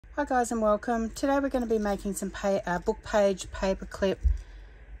Hi guys and welcome. Today we're going to be making some book page paper clip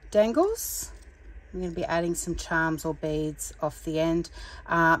dangles. I'm going to be adding some charms or beads off the end.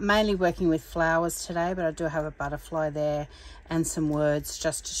 Mainly working with flowers today, but I do have a butterfly there and some words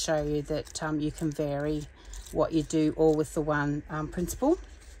just to show you that you can vary what you do all with the one principle.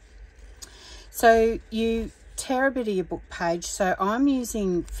 So you tear a bit of your book page. So I'm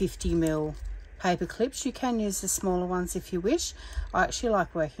using 50mm paper clips. You can use the smaller ones if you wish. I actually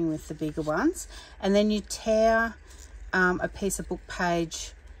like working with the bigger ones. And then you tear a piece of book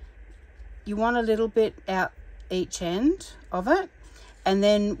page. You want a little bit out each end of it, and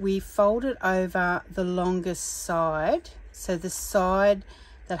then we fold it over the longest side, so the side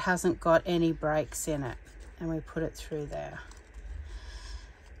that hasn't got any breaks in it, and we put it through there.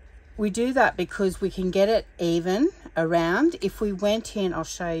 We do that because we can get it even around. If we went in, I'll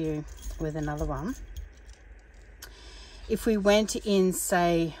show you with another one. If we went in,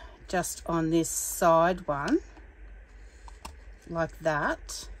 say, just on this side one, like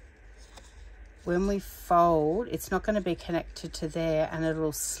that, when we fold, it's not going to be connected to there and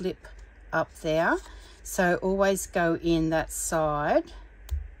it'll slip up there. So always go in that side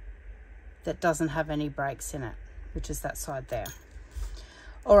that doesn't have any breaks in it, which is that side there.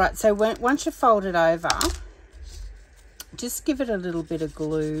 All right, so once you fold it over, just give it a little bit of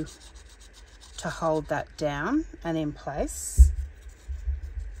glue to hold that down and in place.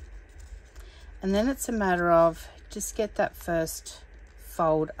 And then it's a matter of just get that first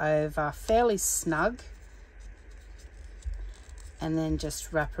fold over fairly snug and then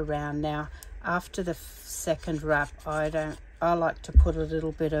just wrap around. Now after the second wrap, I like to put a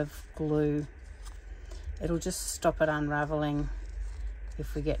little bit of glue. It'll just stop it unraveling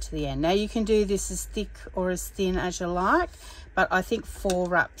if we get to the end. Now you can do this as thick or as thin as you like, but I think 4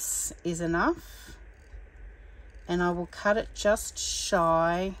 wraps is enough. And I will cut it just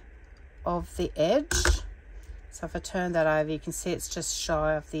shy of the edge. So if I turn that over, you can see it's just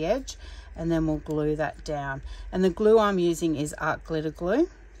shy of the edge, and then we'll glue that down. And the glue I'm using is art glitter glue.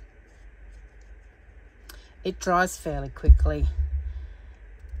 It dries fairly quickly.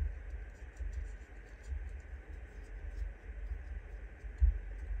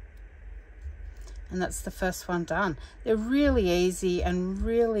 And that's the first one done. They're really easy and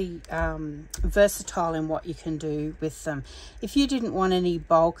really versatile in what you can do with them. If you didn't want any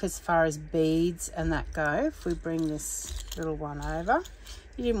bulk as far as beads and that go, if we bring this little one over,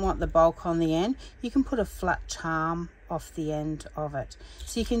 you didn't want the bulk on the end, you can put a flat charm off the end of it.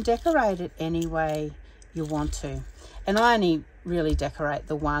 So you can decorate it any way you want to. And I only really decorate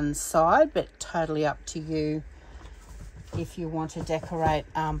the one side, but totally up to you if you want to decorate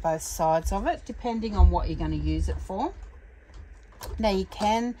both sides of it, depending on what you're going to use it for. Now you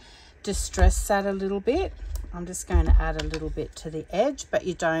can distress that a little bit. I'm just going to add a little bit to the edge, but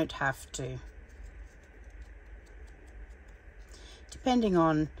you don't have to. Depending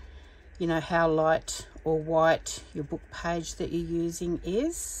on, you know, how light or white your book page that you're using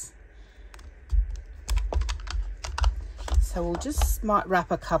is. So we'll just might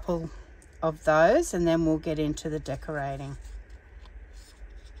wrap a couple of those and then we'll get into the decorating.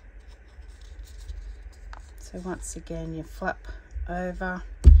 So once again you flap over.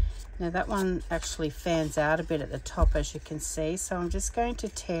 Now that one actually fans out a bit at the top, as you can see, so I'm just going to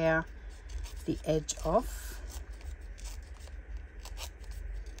tear the edge off.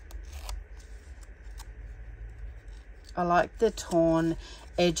 I like the torn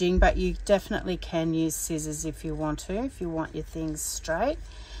edging, but you definitely can use scissors if you want to, if you want your things straight.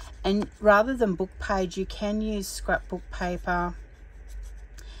 And rather than book page, you can use scrapbook paper,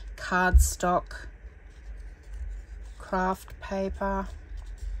 cardstock, craft paper.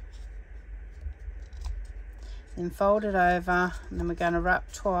 Then fold it over, and then we're going to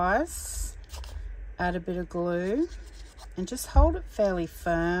wrap twice, add a bit of glue, and just hold it fairly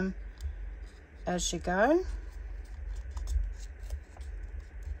firm as you go.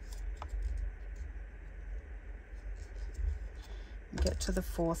 Get to the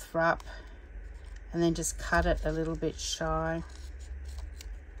 4th wrap and then just cut it a little bit shy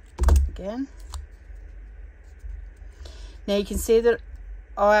again. Now you can see that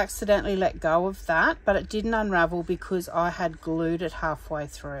I accidentally let go of that, but it didn't unravel because I had glued it halfway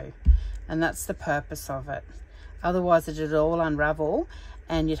through, and that's the purpose of it. Otherwise it'd all unravel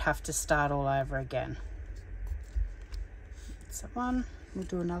and you'd have to start all over again. That's that one. We'll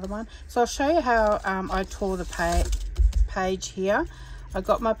do another one. So I'll show you how I tore the page here. I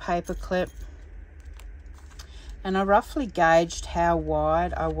got my paper clip and I roughly gauged how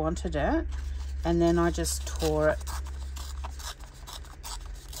wide I wanted it, and then I just tore it.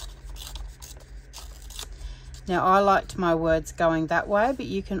 Now I liked my words going that way, but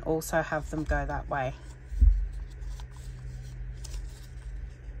you can also have them go that way.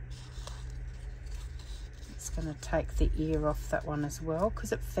 It's going to take the ear off that one as well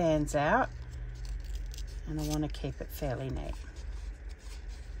because it fans out, and I want to keep it fairly neat.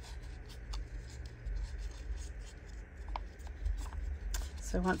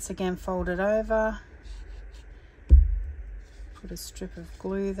 So once again, fold it over, put a strip of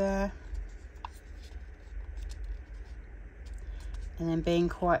glue there. And then being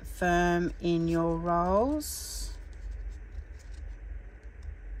quite firm in your rolls.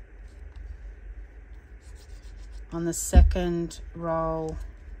 On the second roll,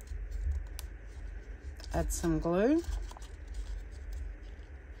 add some glue.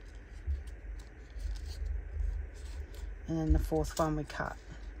 And then the fourth one we cut.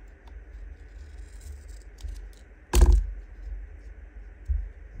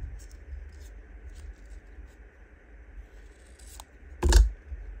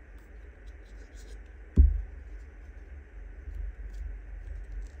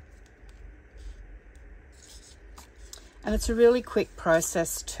 And it's a really quick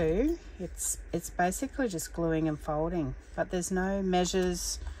process too. It's basically just gluing and folding, but there's no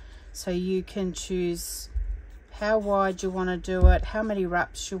measures, so you can choose how wide you want to do it, how many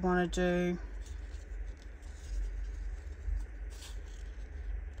wraps you want to do.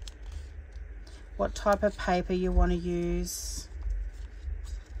 What type of paper you want to use.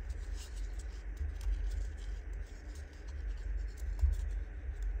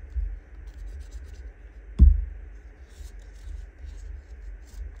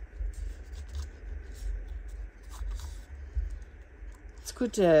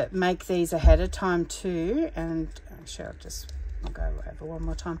 Good to make these ahead of time too, and actually I'll go over one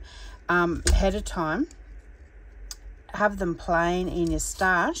more time. Ahead of time, have them plain in your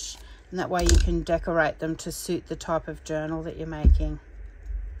stash, and that way you can decorate them to suit the type of journal that you're making.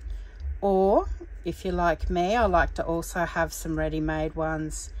 Or if you're like me, I like to also have some ready-made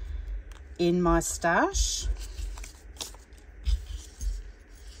ones in my stash.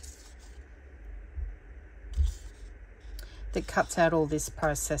 That cuts out all this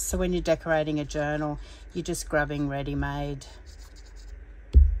process. So when you're decorating a journal, you're just grabbing ready-made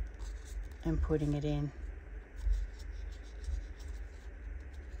and putting it in.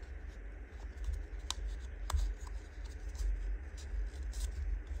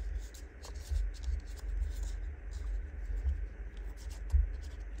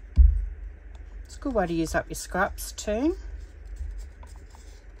 It's a good way to use up your scraps too.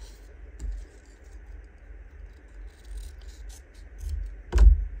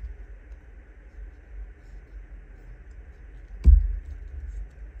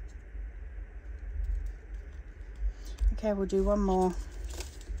 Okay, we'll do one more. You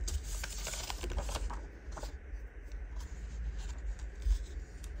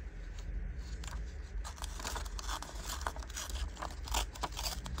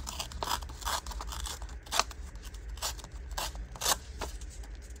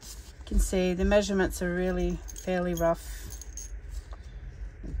can see the measurements are really fairly rough.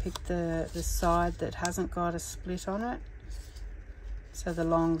 And pick the side that hasn't got a split on it. So the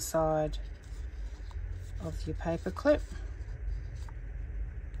long side of your paper clip.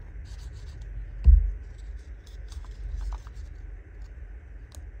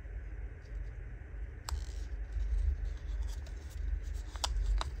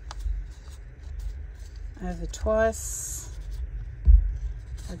 Over twice,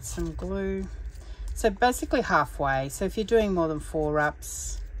 add some glue. So basically halfway. So if you're doing more than 4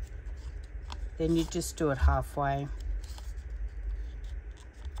 wraps, then you just do it halfway.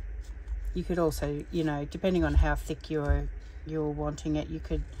 You could also, you know, depending on how thick you're wanting it, you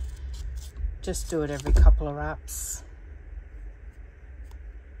could just do it every couple of wraps.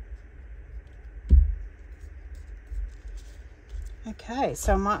 Okay,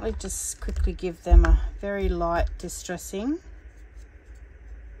 so I might just quickly give them a very light distressing.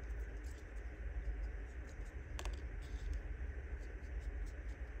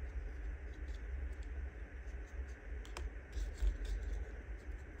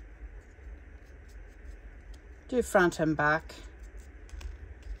 Do front and back.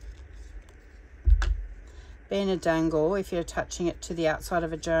 Being a dangle, if you're attaching it to the outside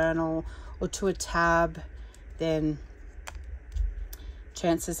of a journal or to a tab, then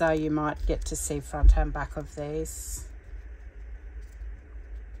chances are you might get to see front and back of these.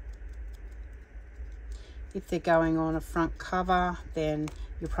 If they're going on a front cover, then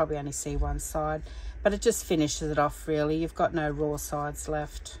you'll probably only see one side, but it just finishes it off really. You've got no raw sides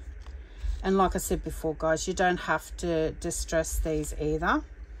left. And like I said before, guys, you don't have to distress these either.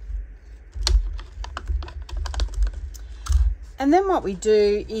 And then what we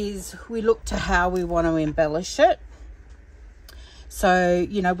do is we look to how we want to embellish it. So,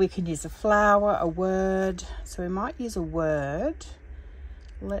 you know, we can use a flower, a word. So we might use a word.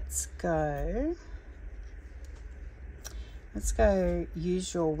 Let's go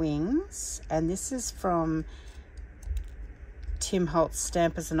Use Your Wings. And this is from Tim Holtz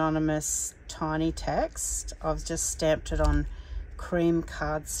Stampers Anonymous Tiny Text. I've just stamped it on cream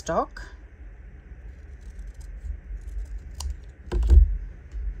cardstock.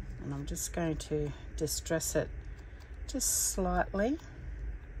 And I'm just going to distress it just slightly.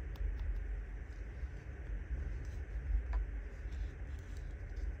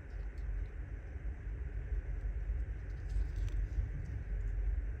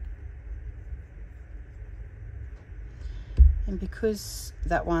 And because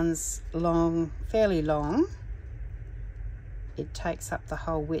that one's long, fairly long, it takes up the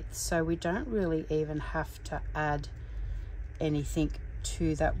whole width, so we don't really even have to add anything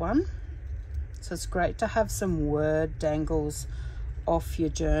to that one. So it's great to have some word dangles off your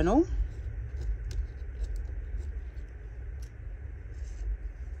journal.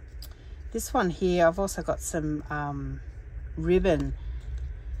 This one here, I've also got some ribbon.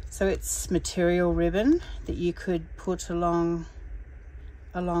 So it's material ribbon that you could put along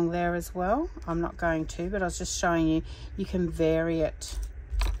there as well. I'm not going to, but I was just showing you, you can vary it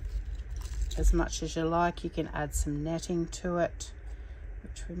as much as you like. You can add some netting to it,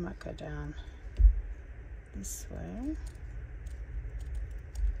 which we might go down this way.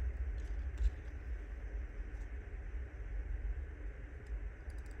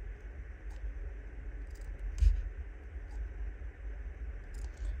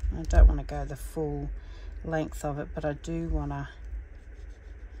 I don't want to go the full length of it, but I do want to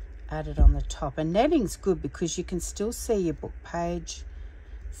add it on the top. And netting's good because you can still see your book page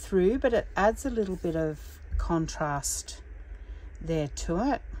through, but it adds a little bit of contrast there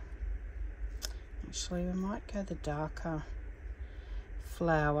to it. Actually, we might go the darker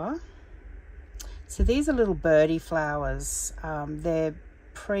flower. So these are little birdie flowers. They're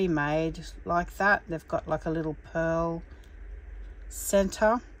pre-made like that. They've got like a little pearl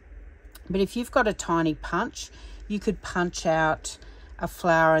center. But if you've got a tiny punch, you could punch out a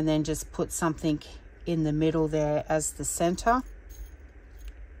flower and then just put something in the middle there as the center.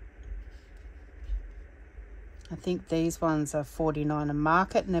 I think these ones are 49 a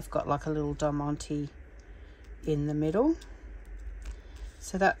market, and they've got like a little diamante in the middle.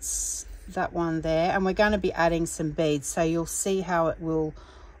 So that's that one there, and we're going to be adding some beads, so you'll see how it will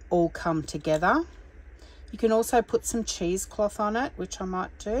all come together. You can also put some cheesecloth on it, which I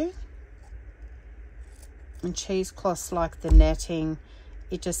might do. And cheesecloth's like the netting,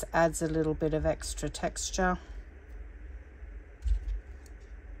 it just adds a little bit of extra texture.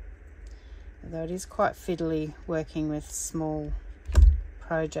 Although it is quite fiddly working with small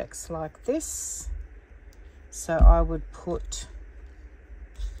projects like this. So I would put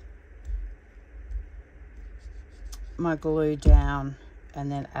my glue down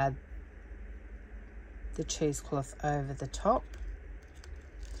and then add the cheesecloth over the top.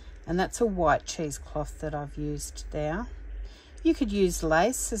 And that's a white cheesecloth that I've used there. You could use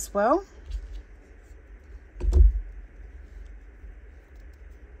lace as well.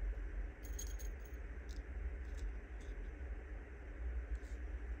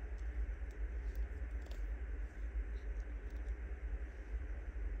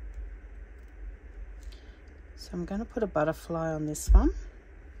 So I'm going to put a butterfly on this one.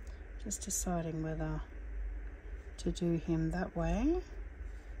 Just deciding whether to do him that way.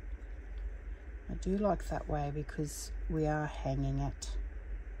 I do like that way because we are hanging it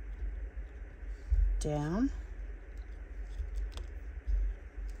down.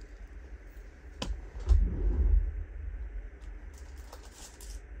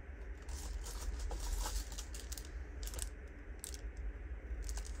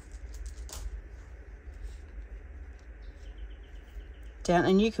 Down,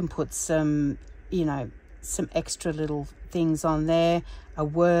 and you can put some, you know, some extra little things on there, a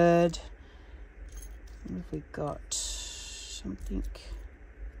word. What have we got? Something.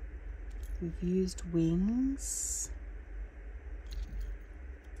 We've used wings.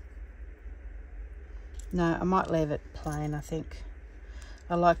 No, I might leave it plain, I think.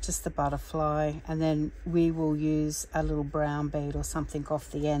 I like just the butterfly, and then we will use a little brown bead or something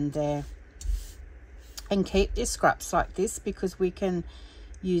off the end there. And keep your scraps like this because we can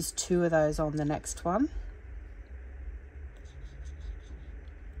use 2 of those on the next one.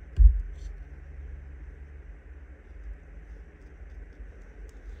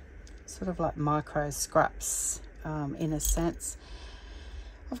 Sort of like micro scraps in a sense.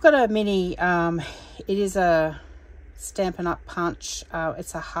 I've got a mini, it is a Stampin' Up! Punch.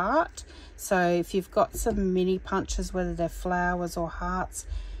 It's a heart. So if you've got some mini punches, whether they're flowers or hearts,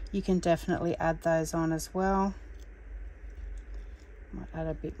 you can definitely add those on as well. Might add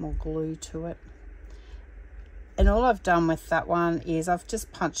a bit more glue to it. And all I've done with that one is I've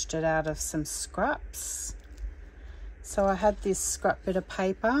just punched it out of some scraps. So I had this scrap bit of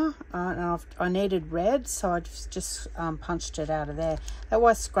paper and I needed red, so I just punched it out of there.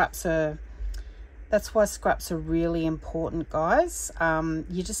 That's why scraps are really important, guys.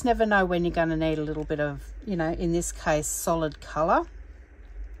 You just never know when you're going to need a little bit of, you know, in this case, solid colour.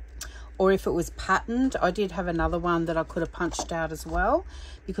 Or if it was patterned, I did have another one that I could have punched out as well,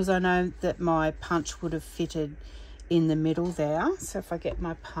 because I know that my punch would have fitted in the middle there. So if I get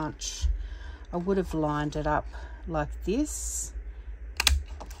my punch, I would have lined it up like this.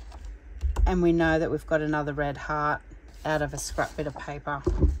 And we know that we've got another red heart out of a scrap bit of paper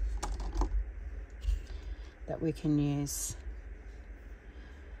that we can use.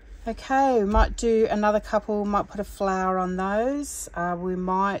 Okay, we might do another couple, might put a flower on those. We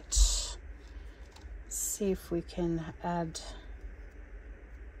might see if we can add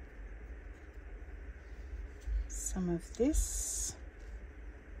some of this.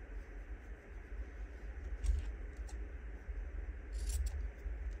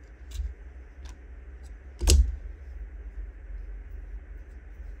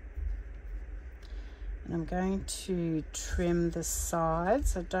 And I'm going to trim the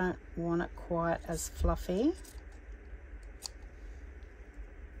sides. I don't want it quite as fluffy.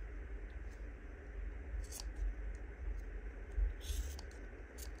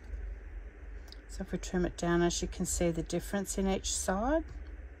 So if we trim it down, as you can see the difference in each side.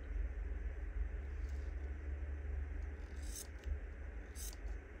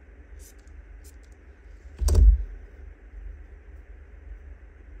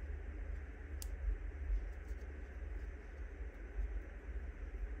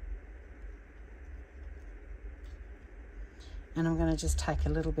 And I'm going to just take a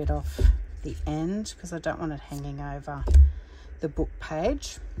little bit off the end because I don't want it hanging over the book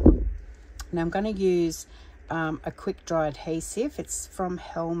page. Now I'm going to use a quick dry adhesive. It's from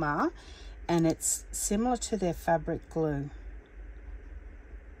Helmer and it's similar to their fabric glue.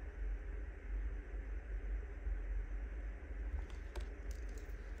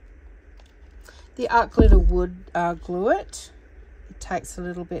 The art glitter would glue it. It takes a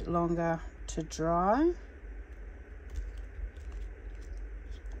little bit longer to dry.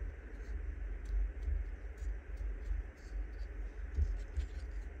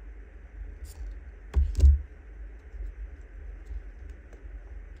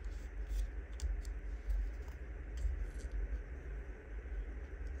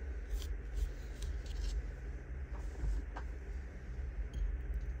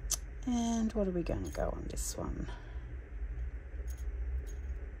 And what are we going to go on this one?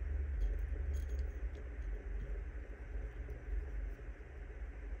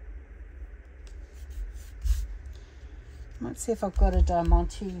 Let's see if I've got a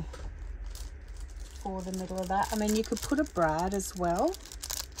diamante for the middle of that. I mean, you could put a brad as well.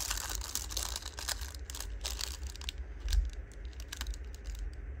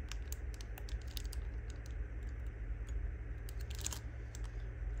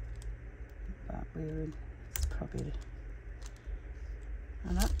 It's probably,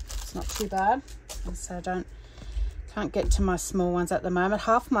 I know it's not too bad. And so I can't get to my small ones at the moment.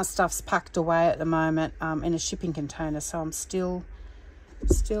 Half my stuff's packed away at the moment in a shipping container, so I'm still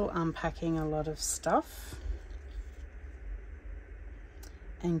unpacking a lot of stuff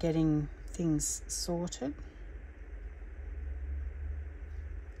and getting things sorted.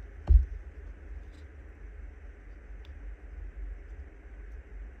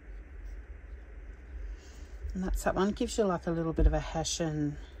 And that's that one. It gives you like a little bit of a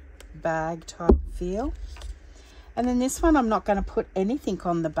Hessian bag type feel. And then this one, I'm not going to put anything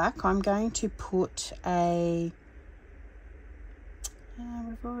on the back. I'm going to put a,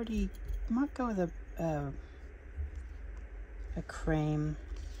 might go with a cream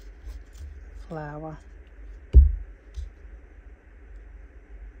flower.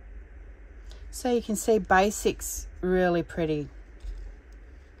 So you can see basics really pretty.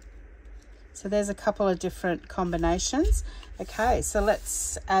 So there's a couple of different combinations. Okay, so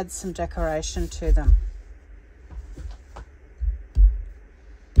let's add some decoration to them.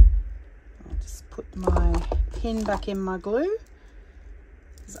 I'll just put my pin back in my glue.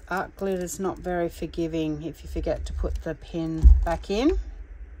 This art glitter is not very forgiving if you forget to put the pin back in,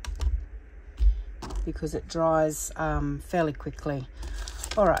 because it dries fairly quickly.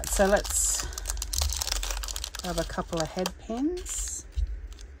 All right, so let's grab a couple of head pins.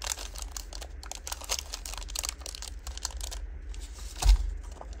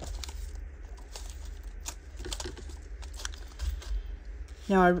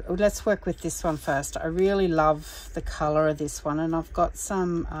 Now, let's work with this one first. I really love the color of this one, and I've got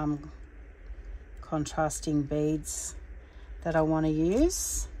some contrasting beads that I want to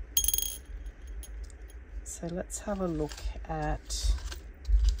use. So let's have a look at,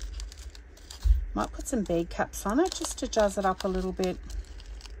 might put some bead caps on it just to jazz it up a little bit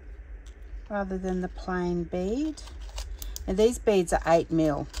rather than the plain bead. And these beads are 8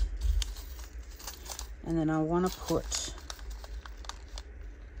 mil. And then I want to put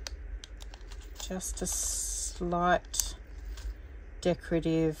just a slight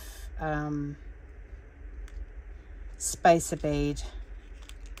decorative spacer bead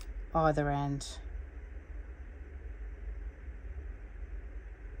either end.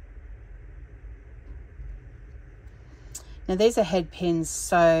 Now these are head pins,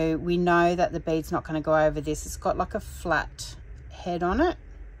 so we know that the bead's not going to go over this. It's got like a flat head on it.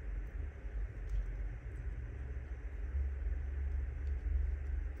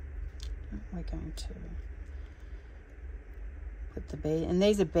 We're going to put the bead, and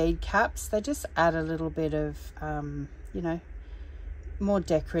these are bead caps. They just add a little bit of, you know, more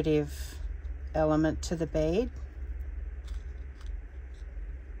decorative element to the bead.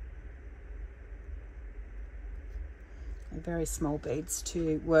 And very small beads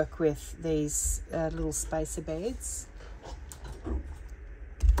to work with these little spacer beads.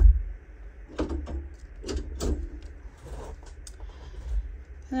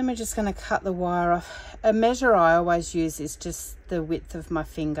 And then we're just going to cut the wire off. A measure I always use is just the width of my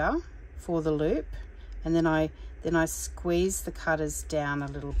finger for the loop, and then I squeeze the cutters down a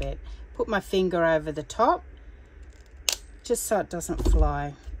little bit. Put my finger over the top just so it doesn't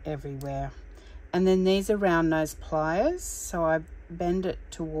fly everywhere. And then these are round nose pliers, so I bend it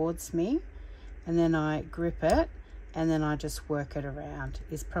towards me and then I grip it and then I just work it around.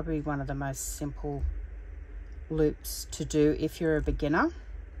 It's probably one of the most simple loops to do if you're a beginner.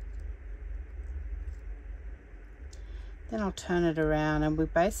 Then I'll turn it around, and we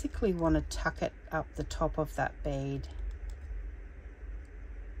basically want to tuck it up the top of that bead.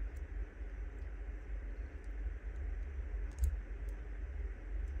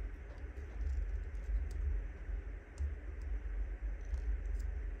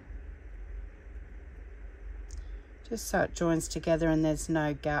 Just so it joins together and there's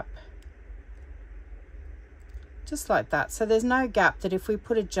no gap. Just like that. So there's no gap that if we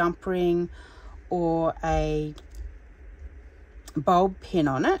put a jump ring or a bulb pin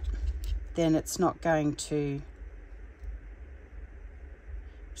on it, then it's not going to,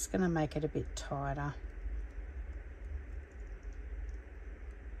 just going to make it a bit tighter.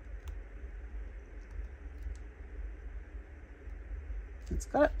 It's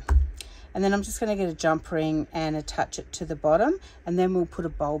got it. And then I'm just going to get a jump ring and attach it to the bottom, and then we'll put a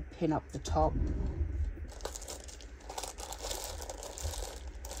bulb pin up the top.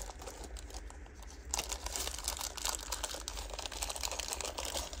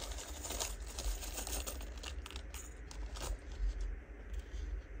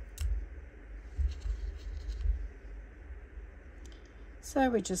 So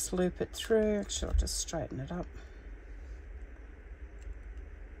we just loop it through. Actually, I'll just straighten it up.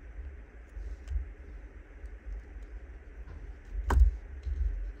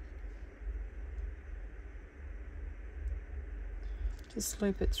 Just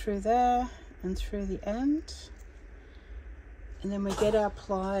loop it through there and through the end. And then we get our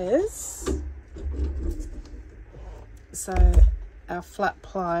pliers. So our flat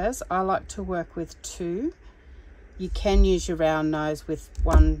pliers, I like to work with 2. You can use your round nose with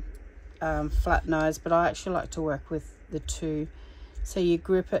 1 flat nose, but I actually like to work with the 2. So you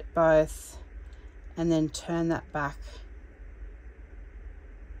grip it both and then turn that back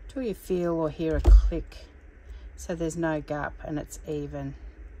till you feel or hear a click. So there's no gap and it's even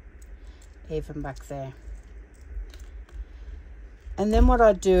back there. And then what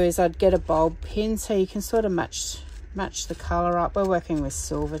I'd do is I'd get a bulb pin so you can sort of match the colour up. We're working with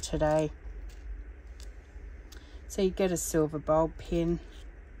silver today. So you get a silver bulb pin,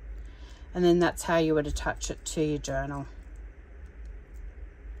 and then that's how you would attach it to your journal.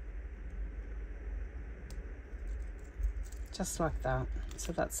 Just like that.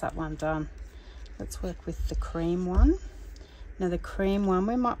 So that's that one done. Let's work with the cream one. Now the cream one,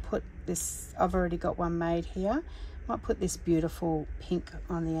 we might put this, I've already got one made here. Might put this beautiful pink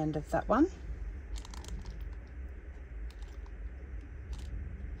on the end of that one.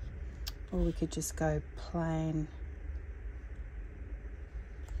 Or we could just go plain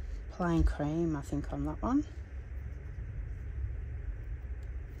cream, I think, on that one.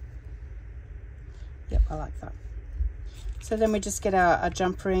 Yep, I like that. So then we just get our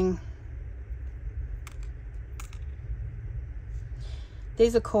jump ring.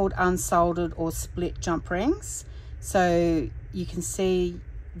 These are called unsoldered or split jump rings. So you can see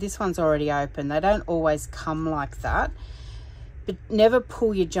this one's already open. They don't always come like that, but never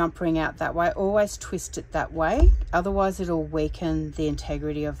pull your jump ring out that way. Always twist it that way, otherwise it'll weaken the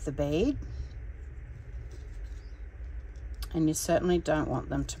integrity of the bead, and you certainly don't want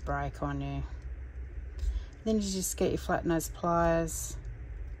them to break on you. Then you just get your flat nose pliers,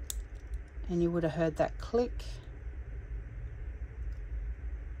 and you would have heard that click.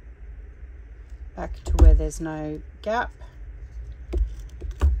 Back to where there's no gap,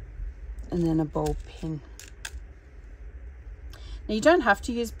 and then a bulb pin. Now you don't have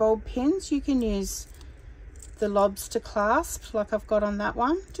to use bulb pins, you can use the lobster clasp like I've got on that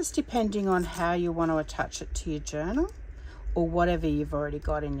one, just depending on how you want to attach it to your journal or whatever you've already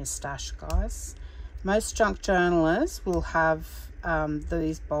got in your stash, guys. Most junk journalers will have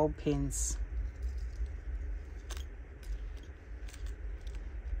these bulb pins.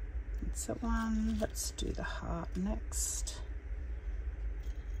 That's that one. Let's do the heart next.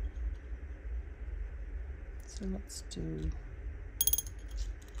 So let's do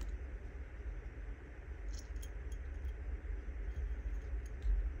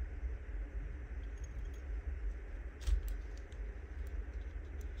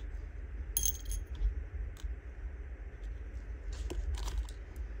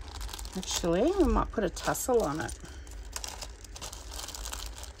actually, we might put a tassel on it.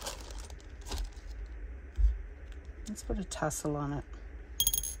 Let's put a tassel on it.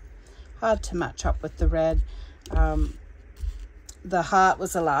 Hard to match up with the red. The heart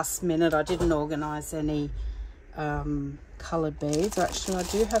was the last minute. I didn't organise any coloured beads. Actually, I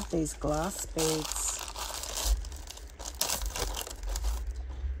do have these glass beads.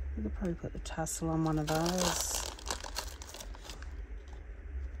 We could probably put the tassel on one of those.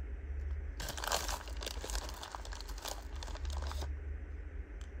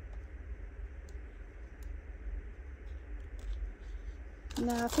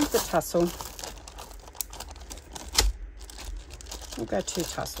 No, I think the tassel. We'll go 2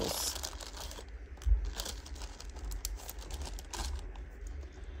 tassels.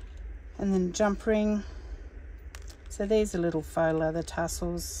 And then jump ring. So these are little faux leather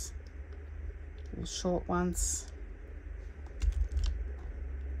tassels, little short ones.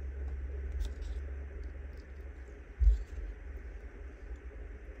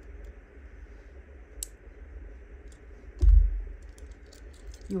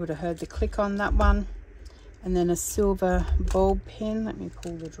 You would have heard the click on that one. And then a silver bulb pin. Let me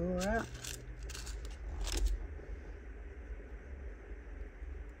pull the drawer out.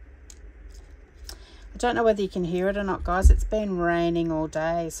 I don't know whether you can hear it or not, guys. It's been raining all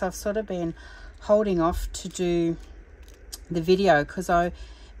day, so I've sort of been holding off to do the video because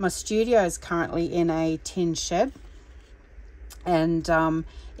my studio is currently in a tin shed, and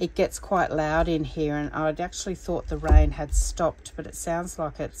it gets quite loud in here, and I'd actually thought the rain had stopped, but it sounds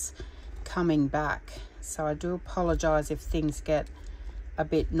like it's coming back. So I do apologise if things get a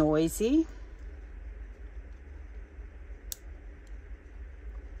bit noisy.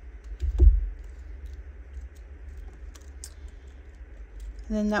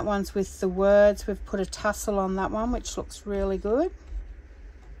 And then that one's with the words. We've put a tassel on that one, which looks really good.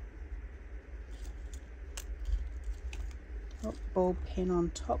 Oh, bulb pin on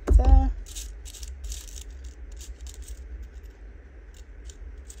top there.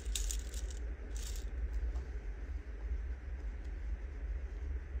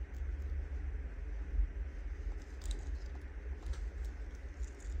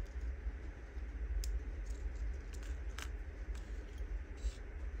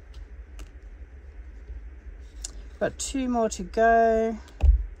 Got 2 more to go.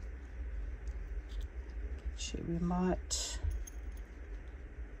 Actually, we might.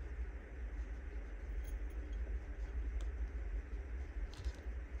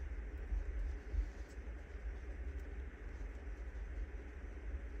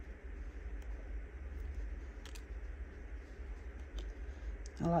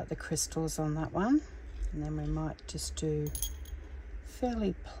 I like the crystals on that one, and then we might just do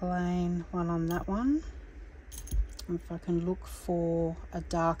fairly plain one on that one. If I can look for a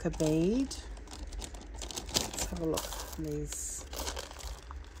darker bead, let's have a look at these.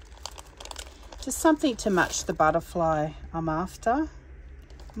 Just something to match the butterfly I'm after. I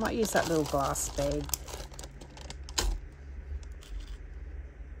might use that little glass bead.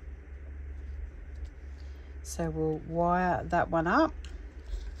 So we'll wire that one up.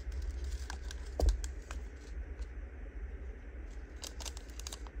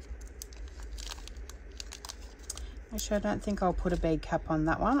 Actually, I don't think I'll put a bead cap on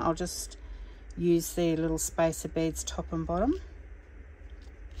that one. I'll just use the little spacer beads top and bottom.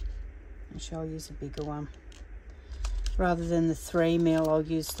 Actually, I'll use a bigger one. Rather than the 3mm, I'll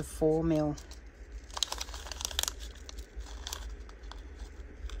use the 4mm.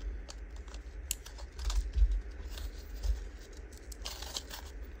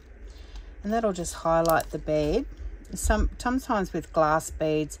 And that'll just highlight the bead. Sometimes with glass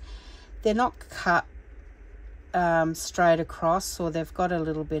beads, they're not cut straight across, or they've got a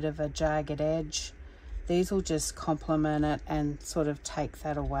little bit of a jagged edge. These will just complement it and sort of take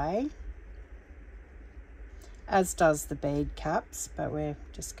that away, as does the bead caps, but we're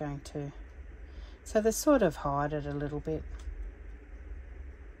just going to, so they sort of hide it a little bit.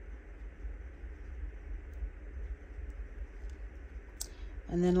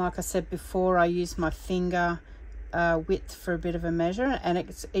 And then, like I said before, I use my finger width for a bit of a measure, and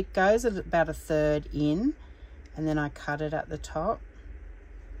it goes at about 1/3 in, and then I cut it at the top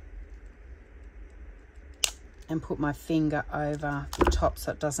and put my finger over the top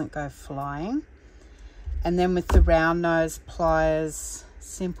so it doesn't go flying. And then with the round nose pliers,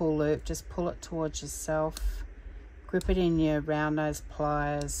 simple loop, just pull it towards yourself, grip it in your round nose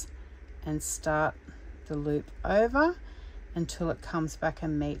pliers and start the loop over until it comes back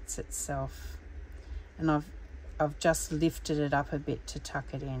and meets itself. And I've just lifted it up a bit to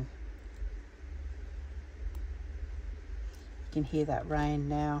tuck it in. You can hear that rain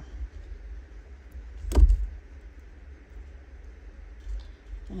now.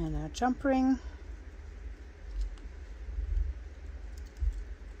 And our jump ring.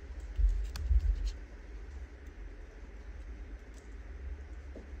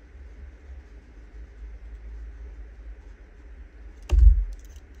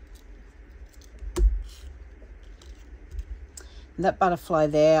 That butterfly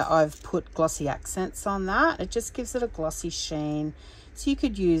there, I've put glossy accents on that. It just gives it a glossy sheen. So you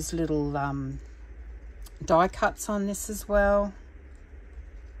could use little die cuts on this as well.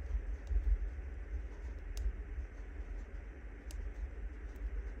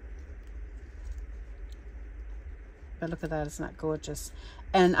 But look at that, isn't that gorgeous?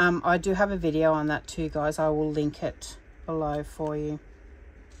 And I do have a video on that too, guys. I will link it below for you.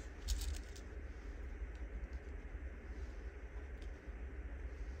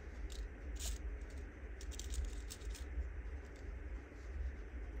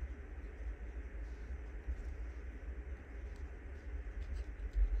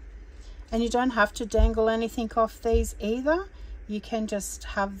 And you don't have to dangle anything off these either. You can just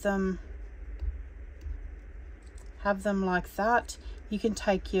have them like that. You can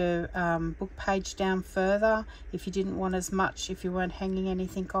take your book page down further if you didn't want as much, if you weren't hanging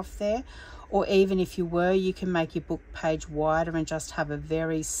anything off there. Or even if you were, you can make your book page wider and just have a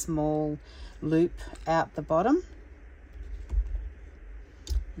very small loop out the bottom.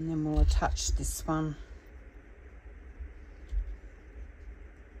 And then we'll attach this one.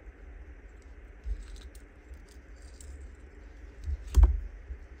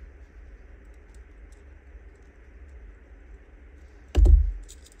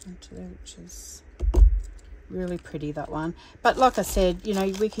 Into there, which is really pretty, that one. But like I said, you know,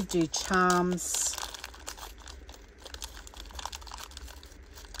 we could do charms.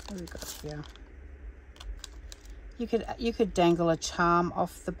 What have we got here? You could dangle a charm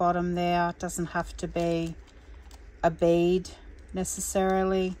off the bottom there. It doesn't have to be a bead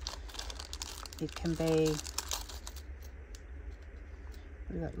necessarily. It can be,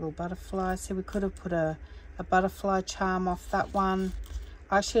 we got little butterflies. So we could have put a butterfly charm off that one.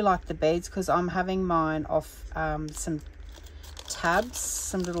 I actually like the beads because I'm having mine off some tabs,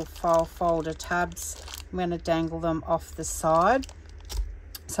 some little file folder tabs. I'm going to dangle them off the side.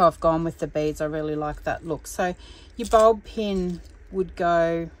 So I've gone with the beads. I really like that look. So your bulb pin would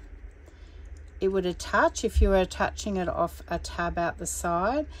go, it would attach if you were attaching it off a tab out the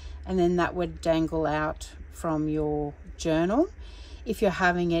side, and then that would dangle out from your journal. If you're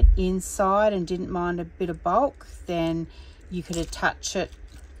having it inside and didn't mind a bit of bulk, then you could attach it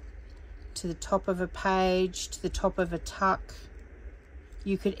to the top of a page, to the top of a tuck.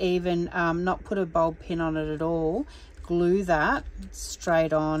 You could even not put a bulb pin on it at all, glue that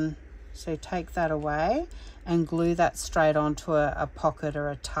straight on. So take that away and glue that straight onto a pocket or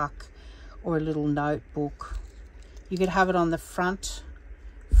a tuck or a little notebook. You could have it on the front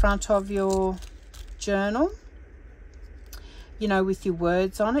of your journal, you know, with your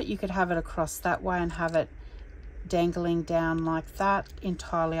words on it. You could have it across that way and have it dangling down like that.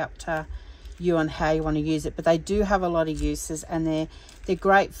 Entirely up to you on how you want to use it, but they do have a lot of uses, and they're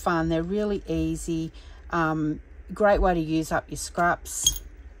great fun. They're really easy. Great way to use up your scraps,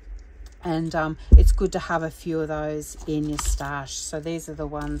 and it's good to have a few of those in your stash. So these are the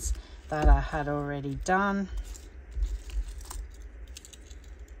ones that I had already done.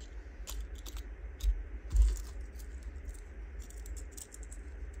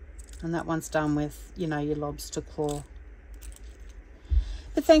 And that one's done with, you know, your lobster claw.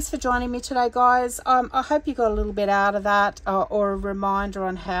 But thanks for joining me today, guys. I hope you got a little bit out of that, or a reminder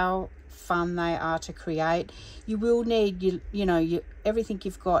on how fun they are to create. You will need, everything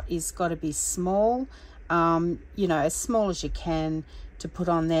you've got is got to be small, as small as you can to put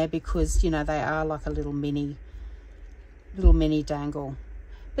on there, because, they are like a little mini dangle.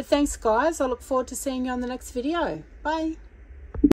 But thanks, guys. I look forward to seeing you on the next video. Bye.